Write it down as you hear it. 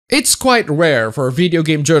It's quite rare for video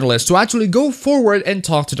game journalists to actually go forward and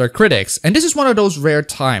talk to their critics, and this is one of those rare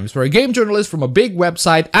times where a game journalist from a big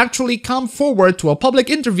website actually come forward to a public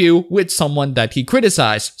interview with someone that he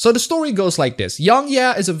criticized. So the story goes like this.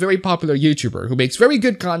 YongYea is a very popular YouTuber who makes very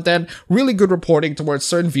good content, really good reporting towards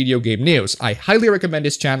certain video game news. I highly recommend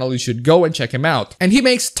his channel, you should go and check him out. And he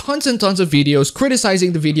makes tons and tons of videos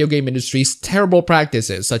criticizing the video game industry's terrible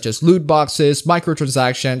practices such as loot boxes,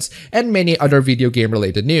 microtransactions, and many other video game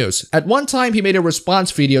related news. At one time, he made a response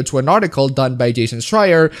video to an article done by Jason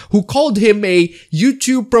Schreier, who called him a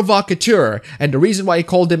YouTube Provocateur, and the reason why he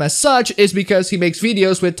called him as such is because he makes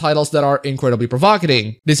videos with titles that are incredibly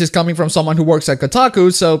provocating. This is coming from someone who works at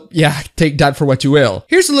Kotaku, so yeah, take that for what you will.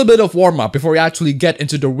 Here's a little bit of warm-up before we actually get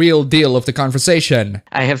into the real deal of the conversation.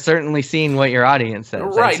 I have certainly seen what your audience says.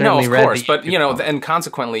 Right, no, of course, but, you know, and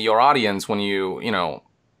consequently, your audience, when you know,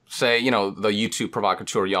 say, you know, the YouTube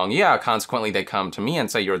Provocateur YongYea, consequently they come to me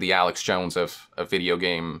and say you're the Alex Jones of video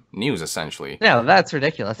game news, essentially. No, that's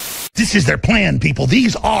ridiculous. This is their plan, people.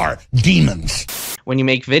 These are demons. When you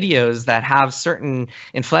make videos that have certain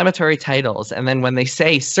inflammatory titles, and then when they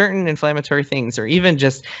say certain inflammatory things, or even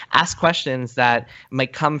just ask questions that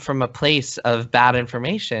might come from a place of bad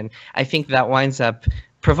information, I think that winds up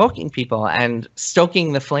provoking people and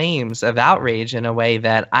stoking the flames of outrage in a way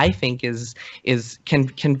that I think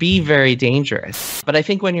can be very dangerous. But I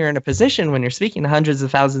think when you're in a position, when you're speaking to hundreds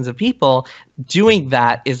of thousands of people, doing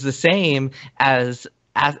that is the same as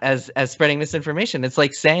spreading misinformation. It's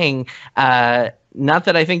like saying, not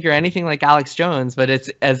that I think you're anything like Alex Jones, but it's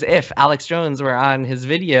as if Alex Jones were on his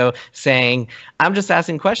video saying, I'm just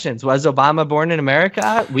asking questions. Was Obama born in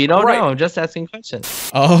America? We don't know. I'm just asking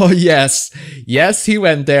questions. Oh, yes. Yes, he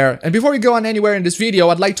went there. And before we go on anywhere in this video,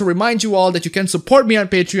 I'd like to remind you all that you can support me on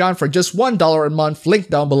Patreon for just $1 a month, link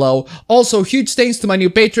down below. Also, huge thanks to my new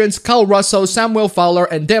patrons, Cal Russo, Samuel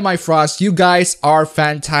Fowler, and Demi Frost. You guys are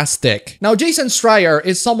fantastic. Now, Jason Schreier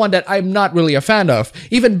is someone that I'm not really a fan of.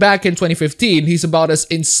 Even back in 2015, he's about as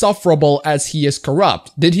insufferable as he is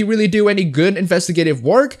corrupt. Did he really do any good investigative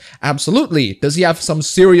work? Absolutely. Does he have some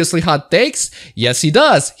seriously hot takes? Yes, he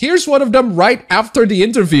does. Here's one of them right after the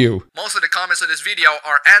interview. Most of the comments on this video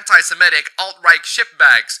are anti-Semitic alt-right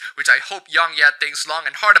shitbags, which I hope YongYea thinks long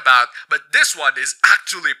and hard about, but this one is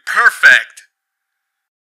actually perfect.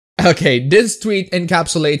 Okay, this tweet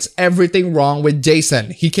encapsulates everything wrong with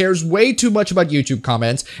Jason. He cares way too much about YouTube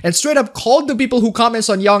comments and straight up called the people who comments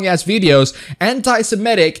on YongYea's videos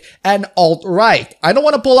anti-Semitic and alt-right. I don't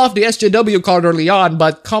want to pull off the SJW card early on,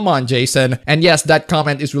 but come on, Jason. And yes, that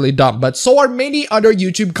comment is really dumb, but so are many other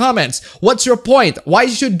YouTube comments. What's your point? Why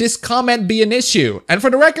should this comment be an issue? And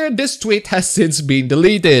for the record, this tweet has since been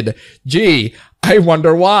deleted. Gee, I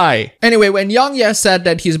wonder why. Anyway, when YongYea said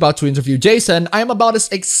that he's about to interview Jason, I am about as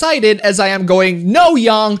excited as I am going, no,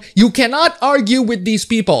 Yong, you cannot argue with these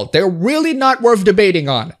people. They're really not worth debating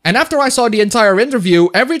on. And after I saw the entire interview,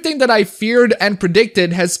 everything that I feared and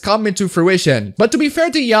predicted has come into fruition. But to be fair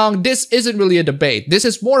to Yong, this isn't really a debate. This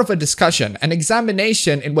is more of a discussion, an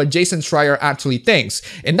examination in what Jason Schreier actually thinks.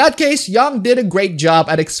 In that case, Yong did a great job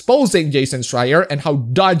at exposing Jason Schreier and how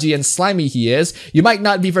dodgy and slimy he is. You might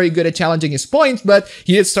not be very good at challenging his points, but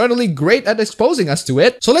he is certainly great at exposing us to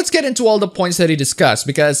it. So let's get into all the points that he discussed,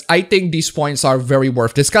 because I think these points are very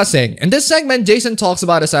worth discussing. In this segment, Jason talks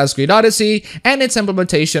about Assassin's Creed Odyssey and its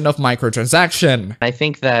implementation of microtransaction. I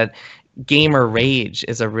think that gamer rage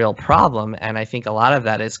is a real problem, and I think a lot of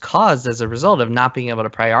that is caused as a result of not being able to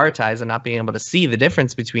prioritize and not being able to see the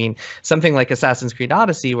difference between something like Assassin's Creed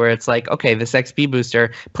Odyssey, where it's like, okay, this XP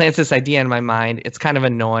booster plants this idea in my mind, it's kind of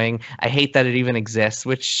annoying, I hate that it even exists,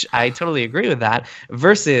 which I totally agree with that,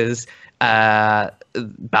 versus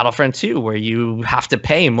Battlefront 2, where you have to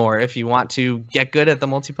pay more if you want to get good at the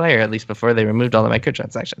multiplayer, at least before they removed all the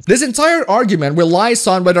microtransactions. This entire argument relies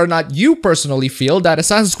on whether or not you personally feel that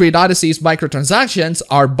Assassin's Creed Odyssey's microtransactions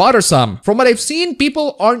are bothersome. From what I've seen,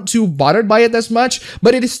 people aren't too bothered by it as much,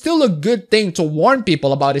 but it is still a good thing to warn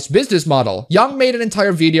people about its business model. Yong made an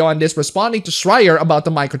entire video on this responding to Schreier about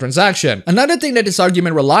the microtransaction. Another thing that this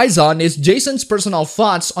argument relies on is Jason's personal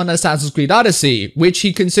thoughts on Assassin's Creed Odyssey, which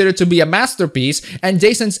he considered to be a masterpiece, and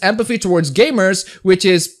Jason's empathy towards gamers, which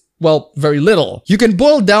is, well, very little. You can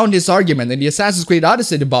boil down this argument in the Assassin's Creed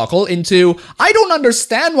Odyssey debacle into, I don't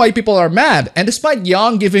understand why people are mad. And despite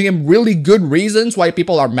Yong giving him really good reasons why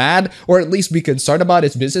people are mad, or at least be concerned about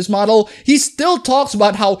his business model, he still talks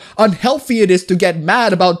about how unhealthy it is to get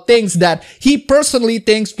mad about things that he personally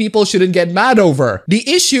thinks people shouldn't get mad over. The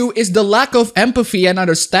issue is the lack of empathy and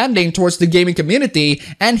understanding towards the gaming community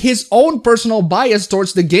and his own personal bias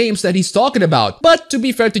towards the games that he's talking about. But to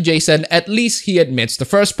be fair to Jason, at least he admits the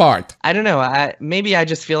first part. start? I don't know. Maybe I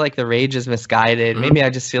just feel like the rage is misguided. Maybe I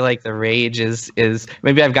just feel like the rage is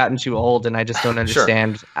maybe I've gotten too old and I just don't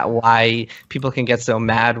understand why people can get so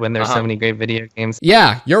mad when there's so many great video games.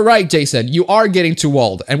 Yeah, you're right, Jason. You are getting too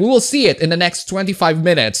old, and we will see it in the next 25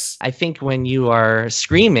 minutes. I think when you are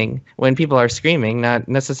screaming, when people are screaming, not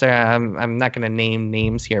necessarily, I'm not going to name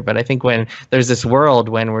names here, but I think when there's this world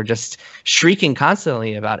when we're just shrieking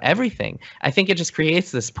constantly about everything, I think it just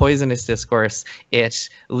creates this poisonous discourse. It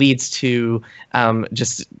leads to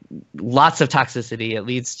just lots of toxicity. It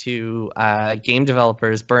leads to game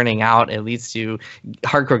developers burning out. It leads to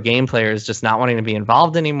hardcore game players just not wanting to be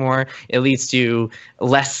involved anymore. It leads to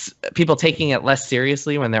less people taking it less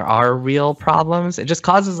seriously when there are real problems. It just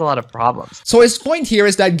causes a lot of problems. So his point here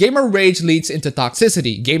is that gamer rage leads into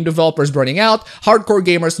toxicity, game developers burning out, hardcore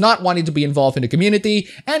gamers not wanting to be involved in the community,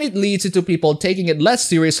 and it leads into people taking it less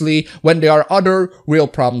seriously when there are other real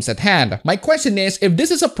problems at hand. My question is, if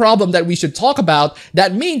this is a problem that we should talk about,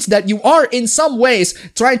 that means that you are in some ways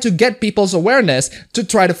trying to get people's awareness to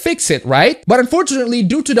try to fix it, right? But unfortunately,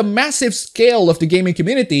 due to the massive scale of the gaming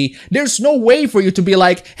community, there's no way for you to be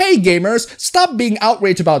like, hey gamers, stop being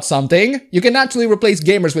outraged about something. You can actually replace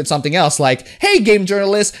gamers with something else like, hey game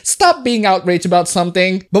journalists, stop being outraged about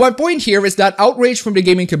something. But my point here is that outrage from the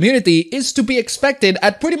gaming community is to be expected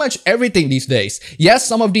at pretty much everything these days. Yes,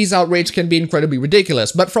 some of these outrage can be incredibly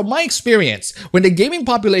ridiculous, but from my experience, when the gaming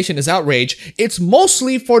population is outraged, it's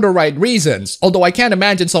mostly for the right reasons. Although I can't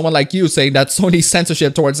imagine someone like you saying that Sony's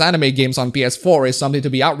censorship towards anime games on PS4 is something to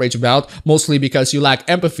be outraged about, mostly because you lack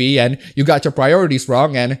empathy and you got your priorities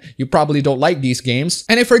wrong and you probably don't like these games.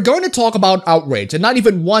 And if we're going to talk about outrage and not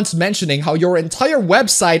even once mentioning how your entire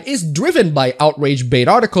website is driven by outrage bait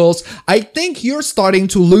articles, I think you're starting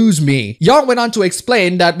to lose me. Yong went on to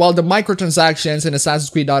explain that while the microtransactions in Assassin's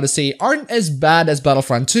Creed Odyssey aren't as bad as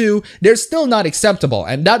Battlefront 2, they're still not acceptable,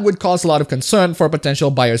 and that would cause a lot of concern for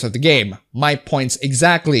potential buyers of the game. My points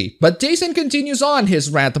exactly. But Jason continues on his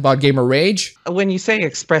rant about gamer rage. When you say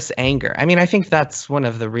express anger, I mean, I think that's one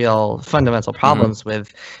of the real fundamental problems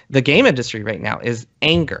with the game industry right now is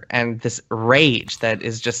anger and this rage that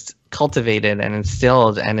is just cultivated and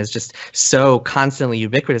instilled and is just so constantly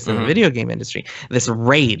ubiquitous in the video game industry. This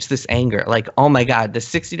rage, this anger, like, oh my god, this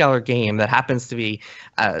 $60 game that happens to be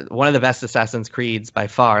one of the best Assassin's Creeds by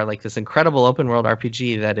far, like this incredible open world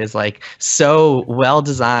RPG that is like so well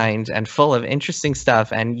designed and full of interesting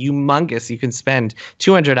stuff and humongous. You can spend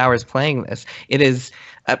 200 hours playing this. It is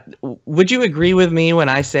would you agree with me when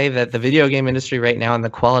I say that the video game industry right now and the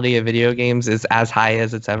quality of video games is as high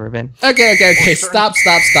as it's ever been? Okay. Stop.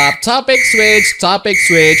 Topic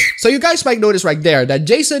switch. So you guys might notice right there that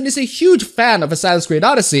Jason is a huge fan of Assassin's Creed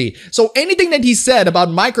Odyssey. So anything that he said about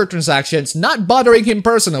microtransactions not bothering him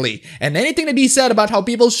personally, and anything that he said about how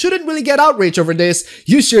people shouldn't really get outraged over this,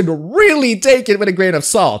 you should really take it with a grain of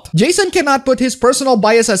salt. Jason cannot put his personal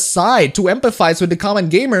bias aside to empathize with the common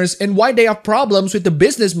gamers and why they have problems with the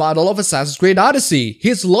business model of Assassin's Creed Odyssey.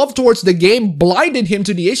 His love towards the game blinded him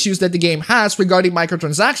to the issues that the game has regarding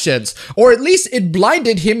microtransactions, or at least it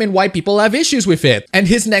blinded him in why people have issues with it. And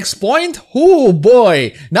his next point? Oh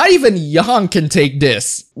boy, not even Yong can take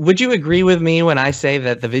this. Would you agree with me when I say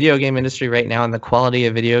that the video game industry right now and the quality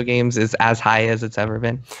of video games is as high as it's ever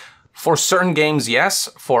been? For certain games, yes.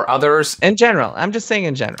 For others, in general. I'm just saying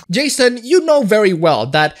in general. Jason, you know very well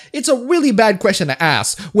that it's a really bad question to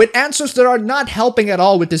ask, with answers that are not helping at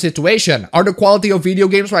all with the situation. Are the quality of video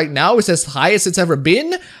games right now is as high as it's ever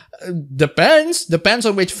been? Depends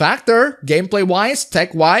on which factor. Gameplay-wise,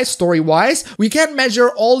 tech-wise, story-wise. We can't measure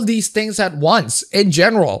all these things at once. In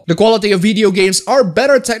general, the quality of video games are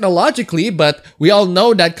better technologically, but we all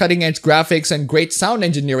know that cutting-edge graphics and great sound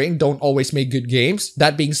engineering don't always make good games.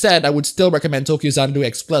 That being said, I would still recommend Tokyo Xanadu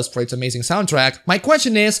X Plus for its amazing soundtrack. My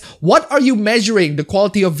question is, what are you measuring the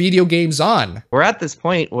quality of video games on? We're at this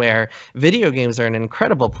point where video games are an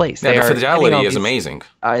incredible place. Yeah, the fidelity is amazing.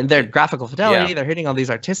 Their graphical fidelity, they're hitting all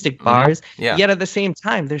these artistic bars, yet at the same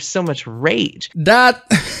time there's so much rage.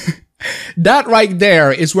 That right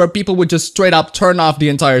there is where people would just straight up turn off the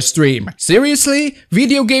entire stream. Seriously?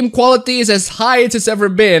 Video game quality is as high as it's ever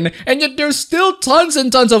been, and yet there's still tons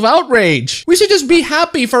and tons of outrage. We should just be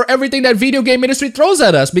happy for everything that video game industry throws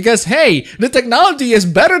at us because, hey, the technology is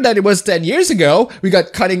better than it was 10 years ago. We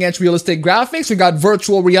got cutting-edge realistic graphics, we got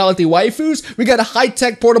virtual reality waifus, we got a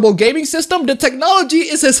high-tech portable gaming system. The technology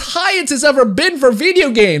is as high as it's ever been for video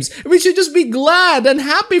games. We should just be glad and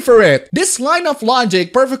happy for it. This line of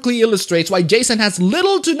logic perfectly illustrates why Jason has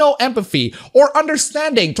little to no empathy or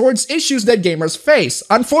understanding towards issues that gamers face.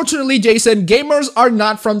 Unfortunately, Jason, gamers are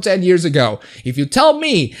not from 10 years ago. If you tell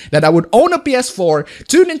me that I would own a PS4,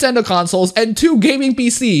 2 Nintendo consoles, and 2 gaming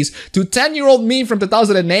PCs to 10-year-old me from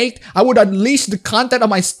 2008, I would unleash the content of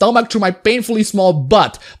my stomach through my painfully small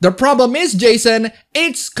butt. The problem is, Jason,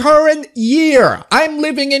 it's current year. I'm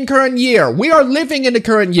living in current year. We are living in the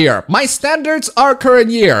current year. My standards are current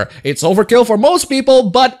year. It's overkill for most people,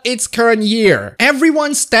 but it's current year.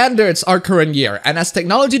 Everyone's standards are current year. And as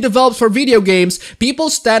technology develops for video games,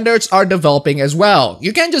 people's standards are developing as well.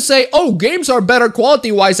 You can't just say, oh, games are better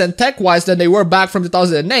quality-wise and tech-wise than they were back from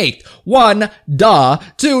 2008. 1, duh.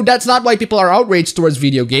 2, that's not why people are outraged towards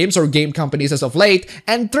video games or game companies as of late.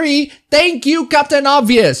 And 3, thank you, Captain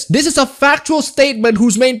Obvious. This is a factual statement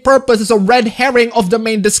whose main purpose is a red herring of the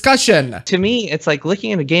main discussion. To me, it's like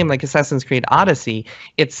looking at a game like Assassin's Creed Odyssey.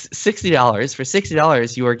 It's $60. For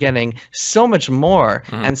 $60, you are getting so much more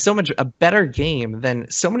and so much a better game than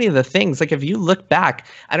so many of the things. Like if you look back,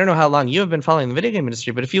 I don't know how long you have been following the video game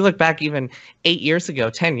industry, but if you look back even 8 years ago,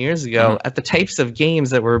 10 years ago, at the types of games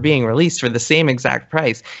that were being released for the same exact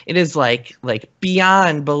price, it is like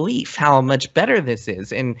beyond belief how much better this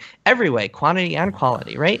is in every way, quantity and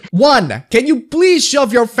quality, right? 1, can you please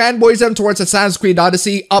shove your fanboyism towards Assassin's Creed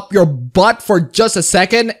Odyssey up your butt for just a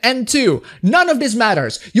second? And 2, none of this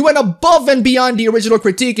matters. You went above and beyond the original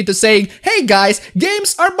critique into saying, hey guys,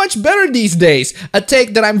 games are much better these days. A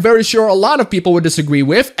take that I'm very sure a lot of people would disagree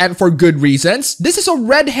with, and for good reasons. This is a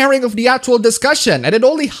red herring of the actual discussion, and it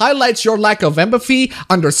only highlights your lack of empathy,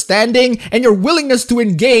 understanding, and your willingness to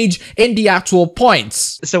engage in the actual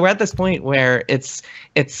points. So we're at this point where it's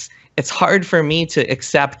hard for me to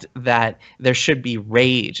accept that there should be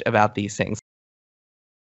rage about these things.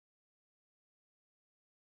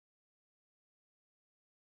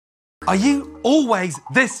 Are you always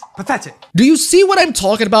this pathetic? Do you see what I'm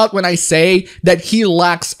talking about when I say that he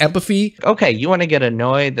lacks empathy? Okay, you want to get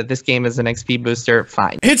annoyed that this game is an XP booster?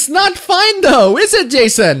 Fine. It's not fine though, is it,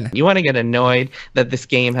 Jason? You want to get annoyed that this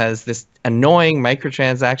game has this annoying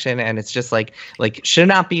microtransaction and it's just like should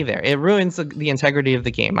not be there. It ruins the integrity of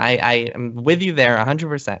the game. I am with you there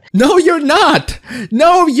 100%. No, you're not.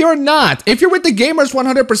 No, you're not. If you're with the gamers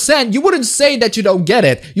 100%, you wouldn't say that you don't get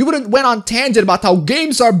it. You wouldn't went on tangent about how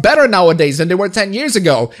games are better nowadays than they were 10 years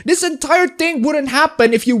ago. This entire thing wouldn't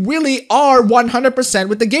happen if you really are 100%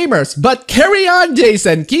 with the gamers. But carry on,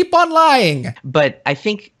 Jason. Keep on lying. But I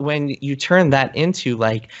think when you turn that into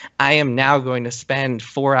like, I am now going to spend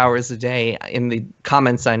 4 hours a day in the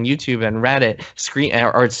comments on YouTube and Reddit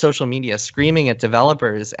or social media screaming at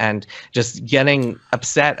developers and just getting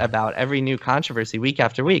upset about every new controversy week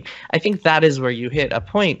after week, I think that is where you hit a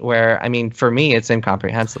point where, I mean, for me, it's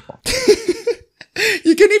incomprehensible.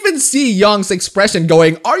 You can even see Yong's expression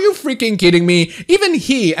going, are you freaking kidding me? Even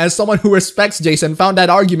he, as someone who respects Jason, found that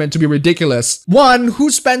argument to be ridiculous. 1,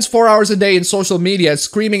 who spends 4 hours a day in social media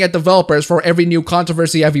screaming at developers for every new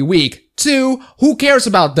controversy every week? 2, who cares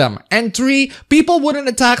about them? And 3, people wouldn't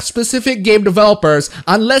attack specific game developers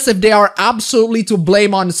unless if they are absolutely to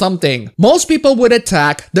blame on something. Most people would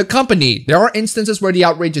attack the company. There are instances where the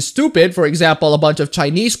outrage is stupid. For example, a bunch of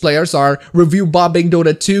Chinese players are review bombing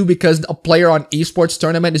Dota 2 because a player on esports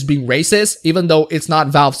tournament is being racist, even though it's not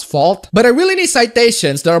Valve's fault. But I really need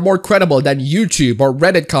citations that are more credible than YouTube or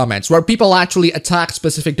Reddit comments where people actually attack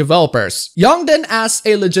specific developers. Yong then asks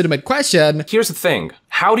a legitimate question. Here's the thing.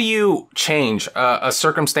 How do you change a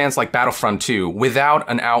circumstance like Battlefront 2 without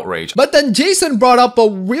an outrage? But then Jason brought up a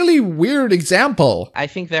really weird example. I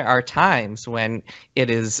think there are times when it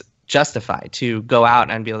is justified to go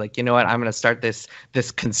out and be like, you know what, I'm going to start this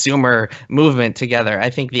consumer movement together. I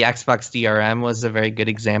think the Xbox DRM was a very good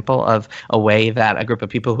example of a way that a group of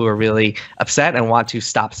people who are really upset and want to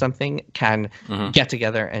stop something can get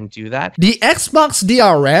together and do that. The Xbox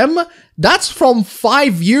DRM? That's from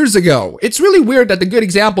 5 years ago. It's really weird that the good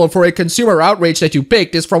example for a consumer outrage that you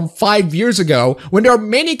picked is from 5 years ago, when there are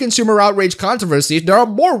many consumer outrage controversies that are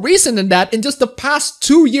more recent than that in just the past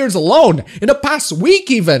 2 years alone, in the past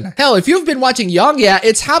week even. Hell, if you've been watching YongYea,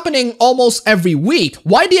 it's happening almost every week.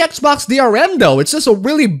 Why the Xbox DRM though? It's just a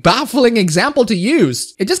really baffling example to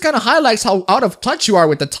use. It just kind of highlights how out of touch you are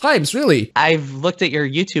with the times, really. I've looked at your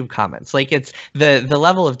YouTube comments. Like, it's the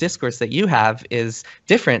level of discourse that you have is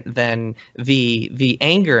different than the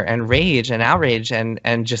anger and rage and outrage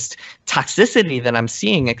and just toxicity that I'm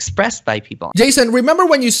seeing expressed by people. Jason, remember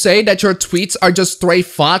when you say that your tweets are just stray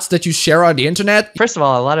thoughts that you share on the internet? First of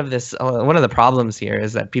all, a lot of this, one of the problems here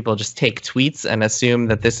is that people just take tweets and assume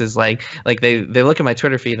that this is like they look at my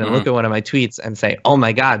Twitter feed and look at one of my tweets and say, oh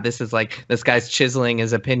my God, this is like, this guy's chiseling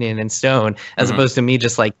his opinion in stone, as opposed to me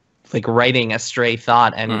just like like writing a stray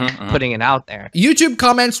thought and putting it out there. YouTube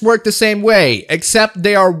comments work the same way, except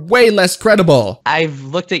they are way less credible. I've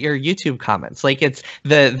looked at your YouTube comments. Like, it's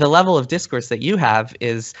the level of discourse that you have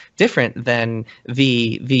is different than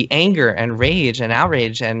the anger and rage and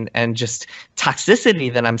outrage and just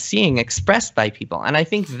toxicity that I'm seeing expressed by people. And I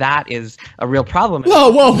think that is a real problem.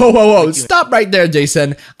 Whoa. Stop right there,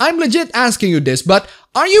 Jason. I'm legit asking you this, but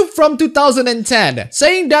are you from 2010?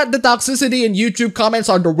 Saying that the toxicity in YouTube comments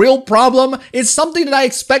are the real problem is something that I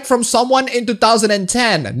expect from someone in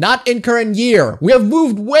 2010, not in current year. We have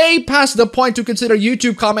moved way past the point to consider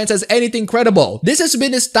YouTube comments as anything credible. This has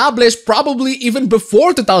been established probably even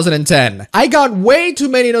before 2010. I got way too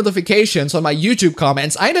many notifications on my YouTube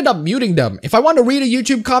comments. I ended up muting them. If I want to read a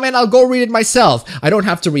YouTube comment, I'll go read it myself. I don't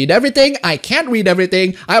have to read everything. I can't read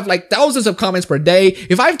everything. I have like thousands of comments per day.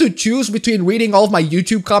 If I have to choose between reading all of my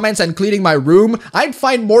YouTube comments and cleaning my room, I'd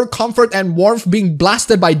find more comfort and warmth being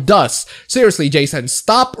blasted by dust. Seriously, Jason,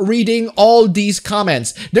 stop reading all these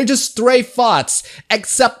comments. They're just stray thoughts,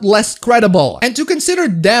 except less credible. And to consider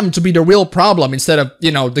them to be the real problem instead of,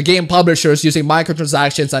 the game publishers using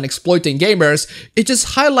microtransactions and exploiting gamers, it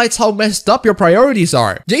just highlights how messed up your priorities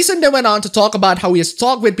are. Jason then went on to talk about how he has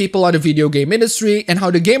talked with people on the video game industry and how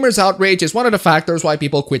the gamers' outrage is one of the factors why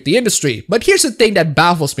people quit the industry. But here's the thing that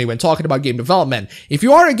baffles me when talking about game development. If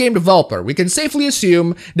you are a game developer, we can safely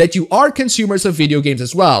assume that you are consumers of video games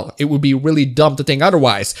as well. It would be really dumb to think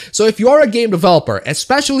otherwise. So if you are a game developer,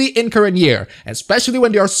 especially in current year, especially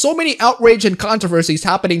when there are so many outrage and controversies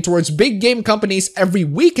happening towards big game companies every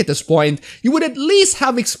week at this point, you would at least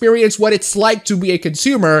have experienced what it's like to be a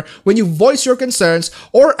consumer when you voice your concerns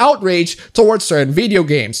or outrage towards certain video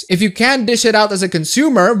games. If you can't dish it out as a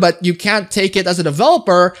consumer, but you can't take it as a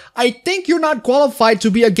developer, I think you're not qualified to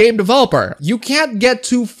be a game developer. You can't get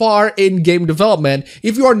too far in game development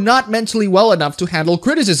if you are not mentally well enough to handle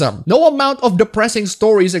criticism. No amount of depressing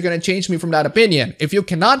stories are going to change me from that opinion. If you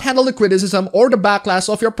cannot handle the criticism or the backlash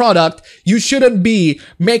of your product, you shouldn't be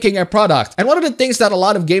making a product. And one of the things that a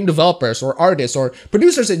lot of game developers or artists or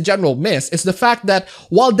producers in general miss is the fact that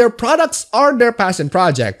while their products are their passion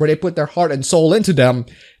project, where they put their heart and soul into them,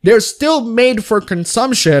 they're still made for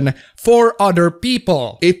consumption for other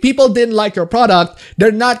people. If people didn't like your product,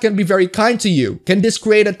 they're not going to be very kind to you. Can this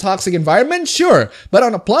create a toxic environment? Sure. But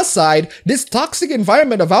on the plus side, this toxic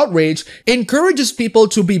environment of outrage encourages people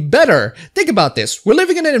to be better. Think about this. We're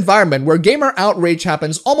living in an environment where gamer outrage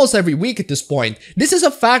happens almost every week at this point. This is a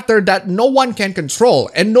factor that no one can control,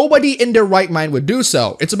 and nobody in their right mind would do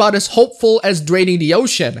so. It's about as hopeful as draining the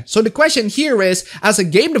ocean. So the question here is, as a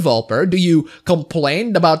game developer, do you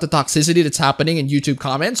complain about the toxicity that's happening in YouTube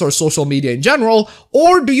comments or social media in general,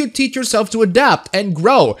 or do you teach yourself to adapt and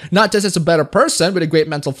grow, not just as a better person with a great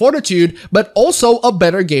mental fortitude, but also a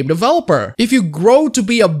better game developer? If you grow to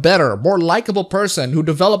be a better, more likable person who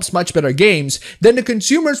develops much better games, then the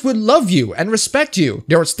consumers would love you and respect you.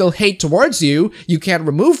 There are still hate towards you. You can't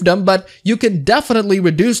remove them, but you can definitely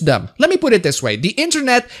reduce them. Let me put it this way. The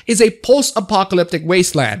internet is a post-apocalyptic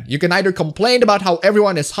wasteland. You can either complain about how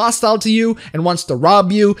everyone is hostile to you and wants to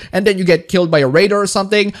rob you, and then you get killed by a raider or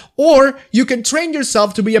something, or you can train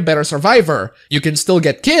yourself to be a better survivor. You can still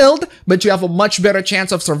get killed, but you have a much better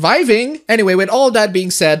chance of surviving. Anyway, with all that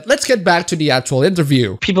being said, let's get back to the actual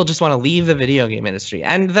interview. People just want to leave the video game industry,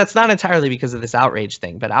 and that's not entirely because of this outrage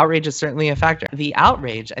thing, but outrage is certainly a factor. The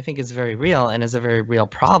outrage, I think, is very real and is a very real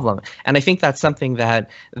problem, and I think that's something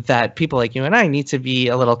that people like you and I need to be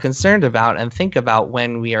a little concerned about and think about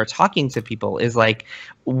when we are talking to people, is like,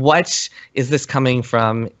 what is this coming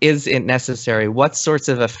from? Is it necessary? What sorts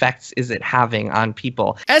of effects is it having on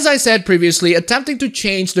people? As I said previously, attempting to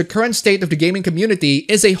change the current state of the gaming community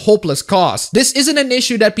is a hopeless cause. This isn't an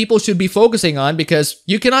issue that people should be focusing on because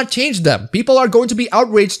you cannot change them. People are going to be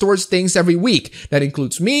outraged towards things every week. That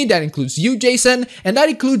includes me, that includes you, Jason, and that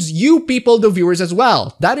includes you people, the viewers, as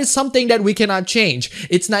well. That is something that we cannot change.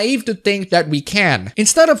 It's naive to think that we can.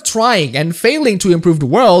 Instead of trying and failing to improve the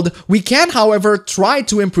world, we can, however, try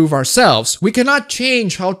to improve ourselves. We cannot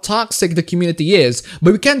change how toxic the community is,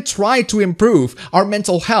 but we can try to improve our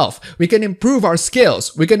mental health. We can improve our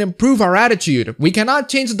skills. We can improve our attitude. We cannot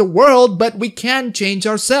change the world, but we can change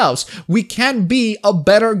ourselves. We can be a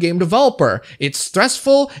better game developer. It's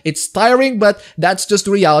stressful, it's tiring, but that's just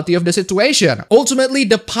the reality of the situation. Ultimately,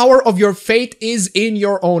 the power of your fate is in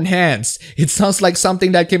your own hands. It sounds like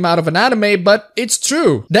something that came out of an anime, but it's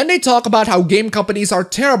true. Then they talk about how game companies are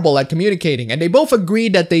terrible at communicating, and they both agree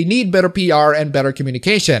that they need better PR and better communication.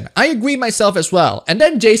 communication. I agree myself as well. And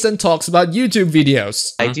then Jason talks about YouTube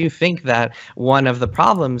videos. I do think that one of the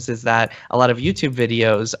problems is that a lot of YouTube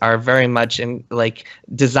videos are very much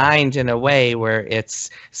designed in a way where it's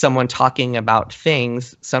someone talking about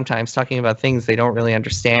things, sometimes talking about things they don't really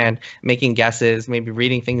understand, making guesses, maybe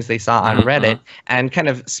reading things they saw on Reddit, and kind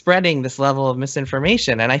of spreading this level of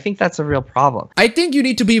misinformation. And I think that's a real problem. I think you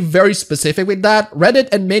need to be very specific with that. Reddit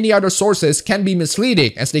and many other sources can be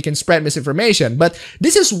misleading as they can spread misinformation, but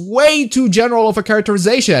this is way too general of a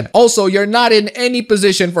characterization. Also, you're not in any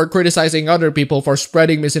position for criticizing other people for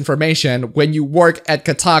spreading misinformation when you work at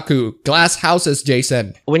Kotaku. Glass houses,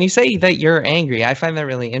 Jason. When you say that you're angry, I find that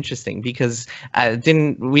really interesting because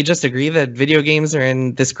didn't we just agree that video games are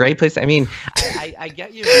in this great place? I mean, I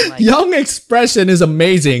get you. Yong expression is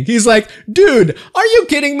amazing. He's like, dude, are you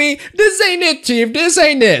kidding me? This ain't it, chief. This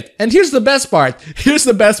ain't it. And here's the best part.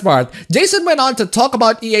 Jason went on to talk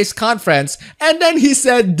about EA's conference, and then he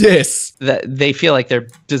said this. That they feel like they're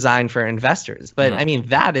designed for investors. But I mean,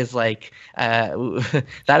 that is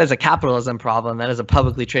that is a capitalism problem. That is a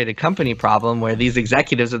publicly traded company problem where these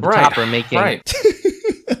executives at the top are making... Right.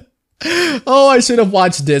 Oh, I should have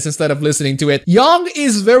watched this instead of listening to it. Yong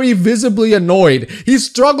is very visibly annoyed. He's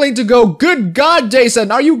struggling to go, good God, Jason,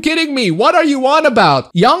 are you kidding me? What are you on about?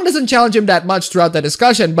 Yong doesn't challenge him that much throughout the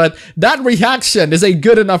discussion, but that reaction is a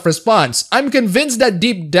good enough response. I'm convinced that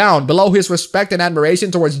deep down, below his respect and admiration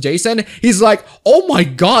towards Jason, he's like, oh my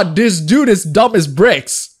God, this dude is dumb as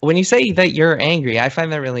bricks. When you say that you're angry, I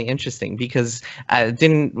find that really interesting because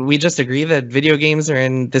didn't we just agree that video games are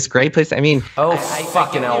in this great place? I mean,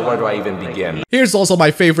 fucking hell, where do I even begin? Here's also my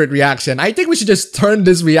favorite reaction. I think we should just turn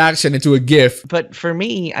this reaction into a GIF. But for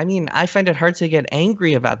me, I mean, I find it hard to get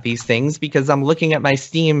angry about these things because I'm looking at my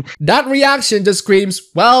Steam. That reaction just screams,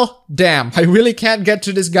 well, damn, I really can't get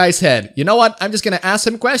to this guy's head. You know what? I'm just gonna ask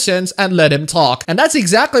him questions and let him talk. And that's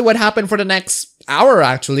exactly what happened for the next hour,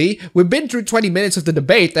 actually. We've been through 20 minutes of the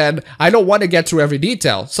debate and I don't want to get through every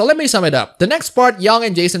detail. So let me sum it up. The next part, Yong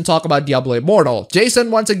and Jason talk about Diablo Immortal. Jason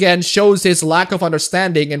once again shows his lack of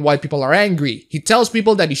understanding and why people are angry. He tells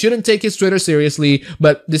people that he shouldn't take his Twitter seriously,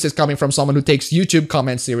 but this is coming from someone who takes YouTube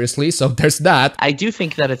comments seriously, so there's that. I do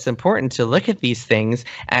think that it's important to look at these things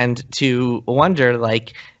and to wonder,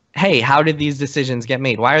 like, hey, how did these decisions get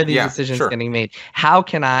made? Why are these decisions getting made? How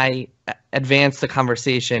can I advance the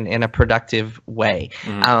conversation in a productive way?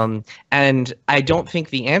 And I don't think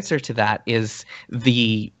the answer to that is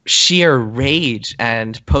the sheer rage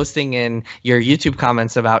and posting in your YouTube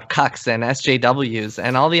comments about cucks and SJWs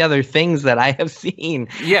and all the other things that I have seen.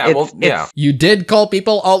 You did call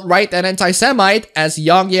people alt-right and anti-Semite, as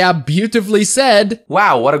YongYea beautifully said.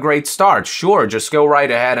 Wow, what a great start. Sure, just go right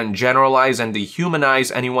ahead and generalize and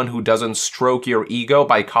dehumanize anyone who doesn't stroke your ego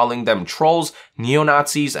by calling them trolls,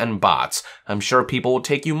 neo-Nazis, and bots. I'm sure people will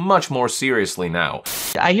take you much more seriously now.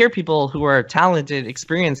 I hear people who are talented,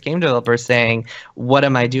 experienced game developers saying, what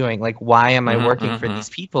am I doing? Like, why am I working for these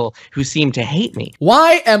people who seem to hate me?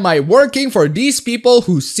 Why am I working for these people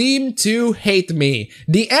who seem to hate me?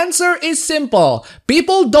 The answer is simple.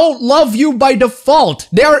 People don't love you by default.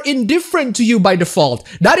 They are indifferent to you by default.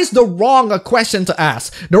 That is the wrong question to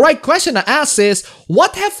ask. The right question to ask is,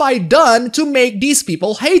 what have I done to make these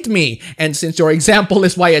people hate me? And since your example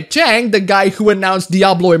is Wyatt Chang, the guy who announced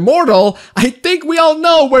Diablo Immortal, I think we all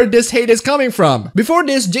know where this hate is coming from. Before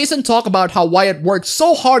this, Jason talked about how Wyatt worked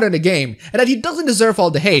so hard on the game and that he doesn't deserve all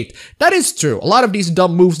the hate. That is true. A lot of these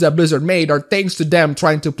dumb moves that Blizzard made are thanks to them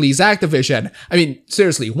trying to please Activision. I mean,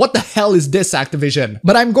 seriously, what the hell is this, Activision?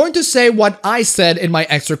 But I'm going to say what I said in my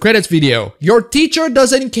extra credits video. Your teacher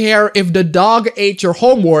doesn't care if the dog ate your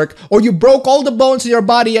homework or you broke all the bones in your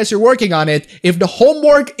body as you're working on it. If the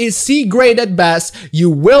homework is C grade at best, you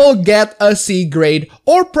will get a C grade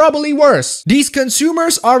or probably worse. These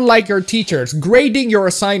consumers are like your teachers, grading your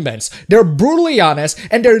assignments. They're brutally honest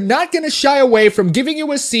and they're not gonna shy away from giving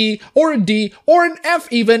you a C or a D or an F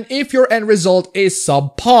even if your end result is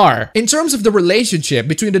subpar. In terms of the relationship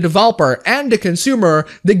between the developer and the consumer,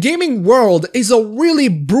 the gaming world is a really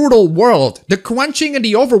brutal world. The crunching and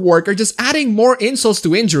the overwork are just adding more insults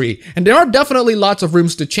to injury, and there are definitely lots of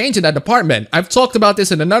rooms to change in that department. I've talked about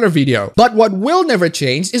this in another video. But what will never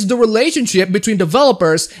change is the relationship between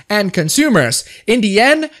developers and consumers. In the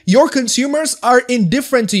end, your consumers are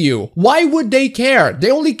indifferent to you. Why would they care?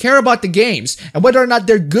 They only care about the games and whether or not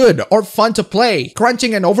they're good or fun to play.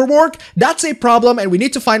 Crunching and overwork? That's a problem and we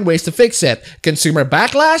need to find ways to fix it. Consumer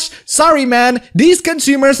backlash? Sorry man, these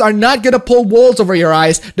consumers are not gonna pull walls over your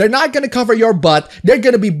eyes. They're not gonna cover your butt. They're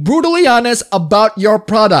gonna be brutally honest about your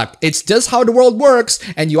product. It's just how the world works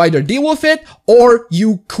and you either deal with it or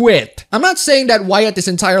you quit. I'm not saying that Wyatt is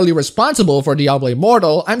entirely responsible for Diablo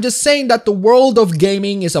Immortal. I'm just saying that the world of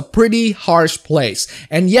gaming is a pretty harsh place.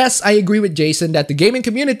 And yes, I agree with Jason that the gaming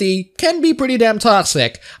community can be pretty damn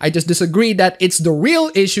toxic. I just disagree that it's the real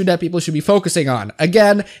issue that people should be focusing on.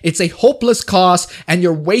 Again, it's a hopeless cause and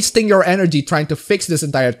you're wasting your energy trying to fix this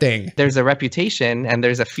entire thing. There's a reputation and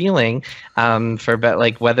there's a feeling for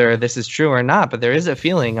like whether this is true or not, but there is a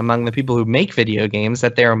feeling among the people who make video games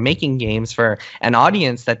that they're making games for an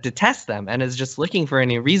audience that detests them and is just looking for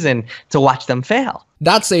any reason to watch them fail.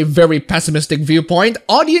 That's a very pessimistic viewpoint.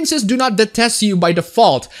 Audiences do not detest you by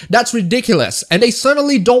default. That's ridiculous. And they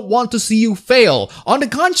certainly don't want to see you fail. On the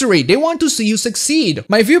contrary, they want to see you succeed.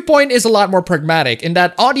 My viewpoint is a lot more pragmatic in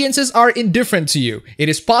that audiences are indifferent to you. It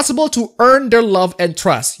is possible to earn their love and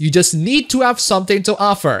trust. You just need to have something to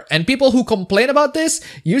offer. And people who complain about this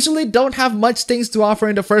usually don't have much things to offer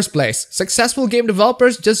in the first place. Successful game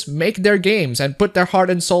developers just make their games and put their heart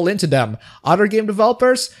and soul into them. Other game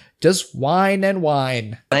developers just whine and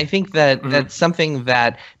whine. I think that that's something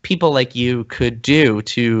that people like you could do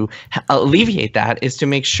to alleviate that is to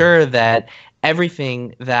make sure that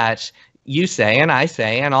everything that you say and I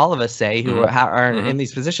say and all of us say who are in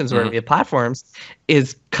these positions who are via platforms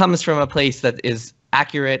comes from a place that is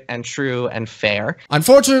accurate and true and fair.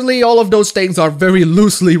 Unfortunately, all of those things are very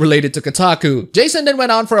loosely related to Kotaku. Jason then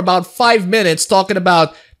went on for about 5 minutes talking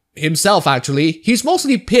about himself, actually. He's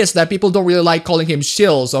mostly pissed that people don't really like calling him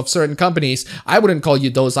shills of certain companies. I wouldn't call you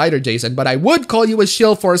those either, Jason, but I would call you a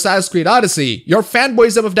shill for Assassin's Creed Odyssey. Your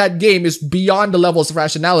fanboyism of that game is beyond the levels of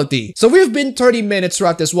rationality. So we've been 30 minutes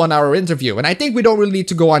throughout this 1-hour interview, and I think we don't really need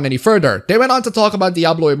to go on any further. They went on to talk about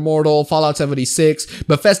Diablo Immortal, Fallout 76,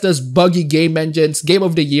 Bethesda's buggy game engines, Game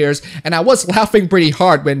of the Years, and I was laughing pretty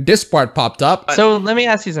hard when this part popped up. So let me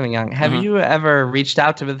ask you something, Yong. Have you ever reached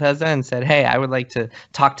out to Bethesda and said, hey, I would like to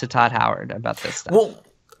talk to Todd Howard about this stuff? Well,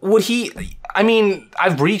 would he? I mean,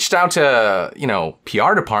 I've reached out to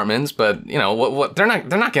PR departments, but what they're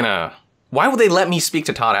not gonna. Why would they let me speak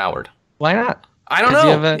to Todd Howard? Why not? I don't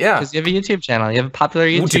know. Because you have a YouTube channel. You have a popular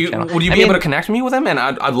YouTube channel. Would you be able to connect me with him? And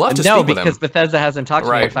I'd love to speak with him. No, because Bethesda hasn't talked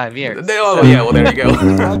to me in 5 years. Yeah, well, there you go.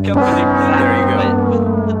 There you go.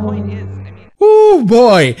 But the point is, Oh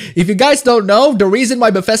boy, if you guys don't know, the reason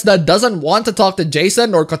why Bethesda doesn't want to talk to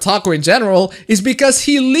Jason or Kotaku in general is because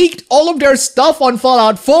he leaked all of their stuff on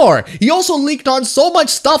Fallout 4. He also leaked on so much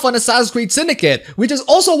stuff on Assassin's Creed Syndicate, which is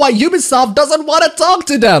also why Ubisoft doesn't want to talk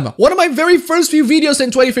to them. One of my very first few videos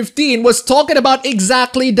in 2015 was talking about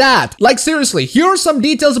exactly that. Like seriously, here are some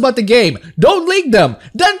details about the game. Don't leak them.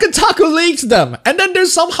 Then Kotaku leaks them. And then they're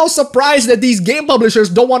somehow surprised that these game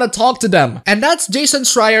publishers don't want to talk to them. And that's Jason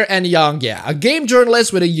Schreier and YongYea, a game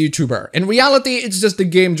journalist with a YouTuber. In reality, it's just the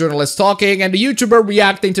game journalist talking and the YouTuber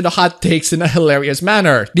reacting to the hot takes in a hilarious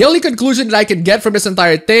manner. The only conclusion that I can get from this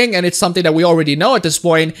entire thing, and it's something that we already know at this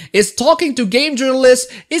point, is talking to game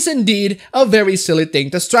journalists is indeed a very silly thing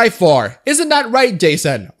to strive for. Isn't that right,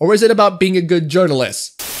 Jason? Or is it about being a good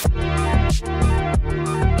journalist?